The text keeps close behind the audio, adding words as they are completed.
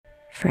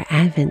For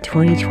Advent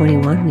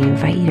 2021, we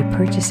invite you to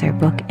purchase our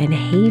book, And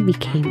Hay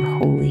Became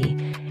Holy,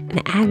 an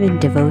Advent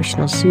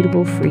devotional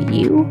suitable for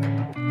you,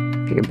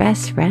 for your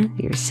best friend,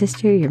 your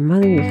sister, your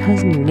mother, your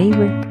cousin, your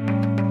neighbor.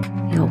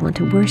 You'll want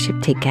to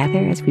worship together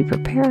as we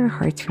prepare our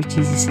hearts for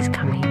Jesus'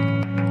 coming.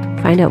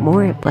 Find out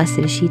more at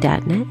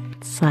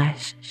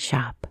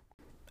blessedisshe.net/shop.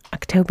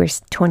 October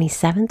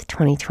 27th,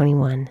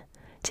 2021.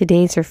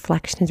 Today's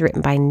reflection is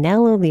written by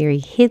Nell O'Leary,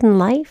 Hidden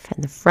Life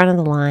and the Front of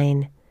the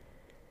Line.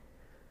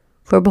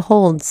 For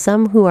behold,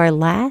 some who are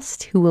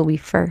last who will be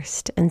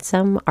first, and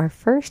some are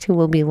first who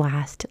will be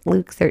last.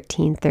 Luke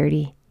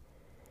 13:30.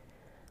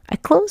 I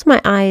closed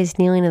my eyes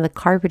kneeling on the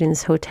carpet in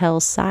this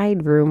hotel's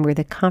side room where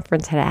the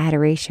conference had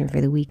adoration for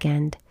the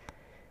weekend.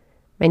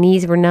 My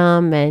knees were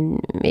numb,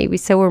 and maybe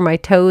so were my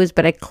toes,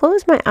 but I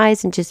closed my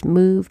eyes and just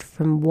moved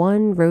from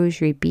one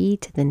rosary bead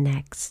to the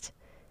next.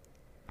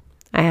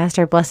 I asked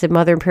our Blessed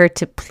Mother in prayer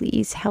to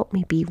please help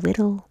me be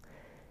little,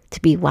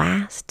 to be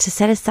last, to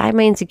set aside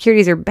my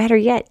insecurities, or better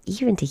yet,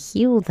 even to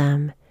heal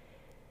them.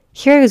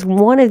 Here I was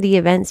one of the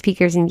event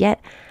speakers, and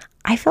yet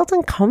I felt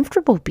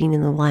uncomfortable being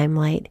in the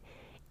limelight,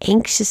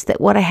 anxious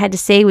that what I had to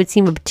say would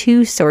seem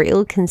obtuse or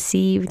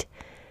ill-conceived.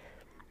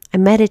 I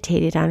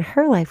meditated on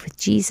her life with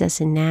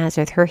Jesus in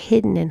Nazareth, her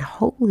hidden and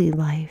holy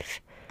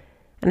life,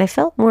 and I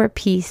felt more at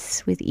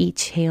peace with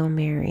each Hail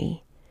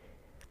Mary.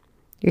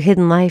 Your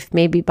hidden life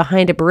may be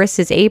behind a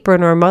barista's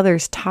apron or a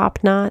mother's top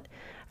knot,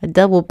 a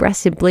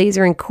double-breasted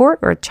blazer in court,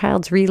 or a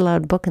child's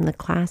read-aloud book in the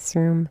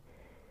classroom.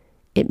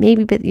 It may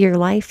be that your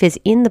life is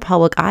in the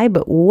public eye,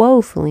 but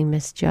woefully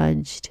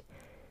misjudged.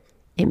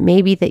 It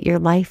may be that your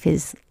life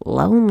is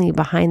lonely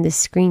behind the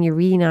screen you're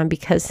reading on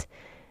because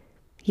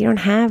you don't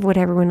have what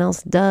everyone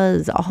else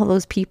does. All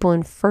those people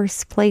in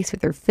first place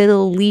with their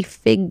fiddle, leaf,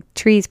 fig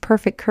trees,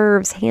 perfect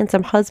curves,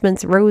 handsome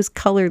husbands,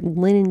 rose-colored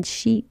linen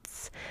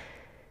sheets.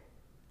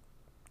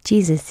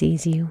 Jesus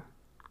sees you.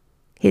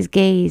 His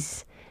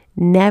gaze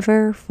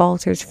never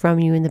falters from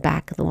you in the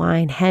back of the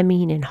line,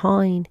 hemming and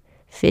hawing,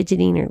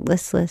 fidgeting or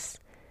listless.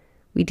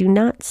 We do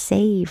not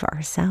save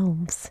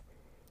ourselves.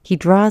 He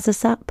draws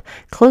us up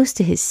close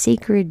to his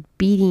sacred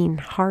beating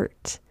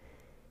heart.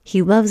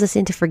 He loves us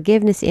into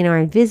forgiveness in our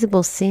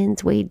invisible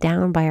sins weighed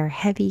down by our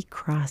heavy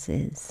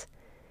crosses.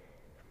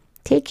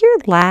 Take your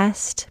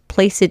last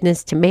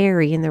placidness to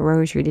Mary in the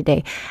rosary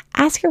today.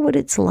 Ask her what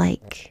it's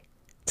like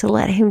to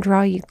let him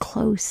draw you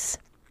close,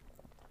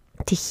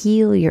 to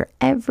heal your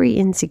every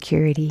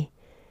insecurity.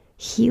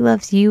 He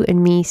loves you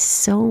and me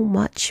so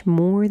much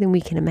more than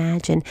we can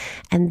imagine,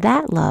 and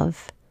that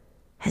love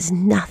has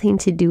nothing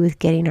to do with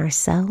getting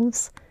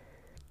ourselves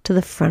to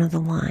the front of the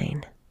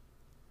line.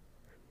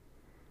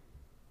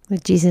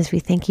 With Jesus, we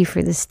thank you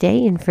for this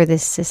day and for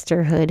this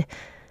sisterhood.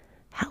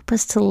 Help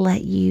us to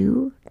let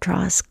you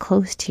draw us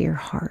close to your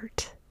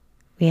heart.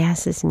 We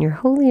ask this in your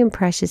holy and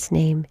precious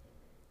name.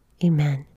 Amen.